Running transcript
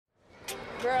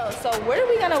Girl, so what are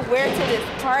we gonna wear to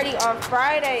this party on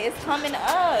Friday? It's coming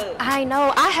up. I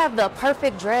know, I have the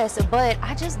perfect dress, but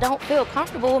I just don't feel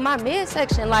comfortable with my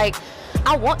midsection. Like,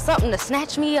 I want something to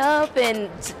snatch me up and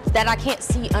that I can't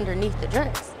see underneath the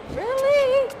dress.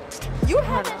 Really? You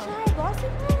haven't tried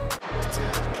Bossci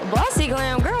Glam? Bossci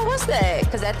Glam? Girl, what's that?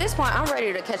 Because at this point, I'm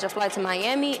ready to catch a flight to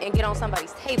Miami and get on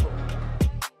somebody's table.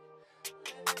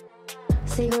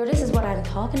 See, girl, this is what I'm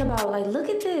talking about. Like, look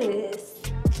at this.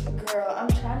 Girl, I'm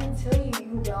trying to tell you,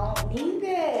 you don't need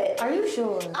that. Are you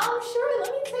sure? I'm sure.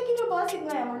 Let me take you to Bossci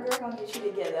Glam. We're gonna get you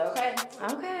together, okay?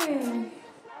 Okay.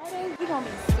 Friday, we gonna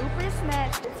be super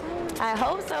snatched. I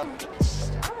hope so.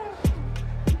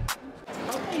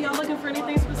 Okay, y'all looking for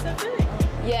anything specific?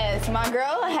 Yes, my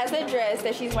girl has a dress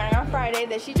that she's wearing on Friday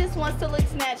that she just wants to look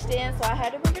snatched in, so I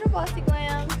had to bring her to Bossci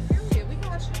Glam. Yeah, we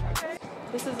got you. Okay.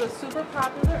 This is a super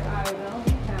popular item.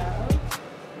 We have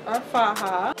our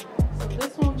faja. So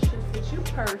this one should fit you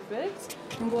perfect.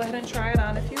 You can go ahead and try it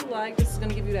on if you like. This is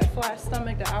gonna give you that flat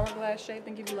stomach, the hourglass shape,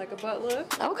 and give you like a butt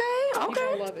look. Okay, You're okay.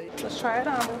 gonna love it. Let's try it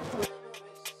on real quick.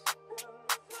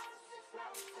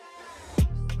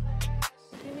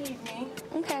 If you need me.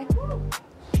 Okay.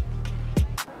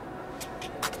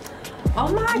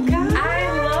 Oh my God!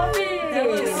 I love it. That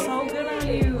looks so good on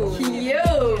you. Cute.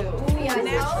 Yeah,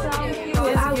 that's so cute.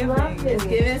 I love It's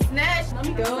giving snatched. Let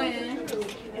me go in.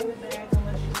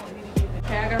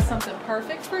 Okay, I got something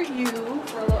perfect for you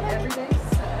for a little everyday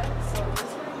set. So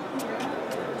this right here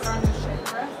is our new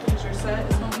shapewear. Here's your set.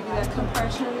 It's gonna give you that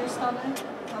compression in your stomach.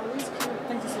 Oh, it's cute. I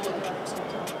think this will look good on your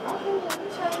stomach. Okay, let me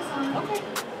try this on. Okay.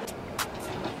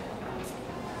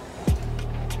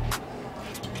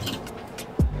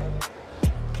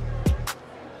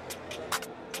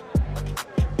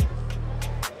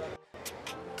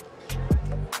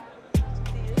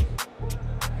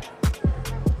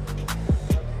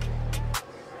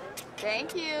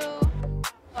 Thank you.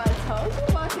 I told you.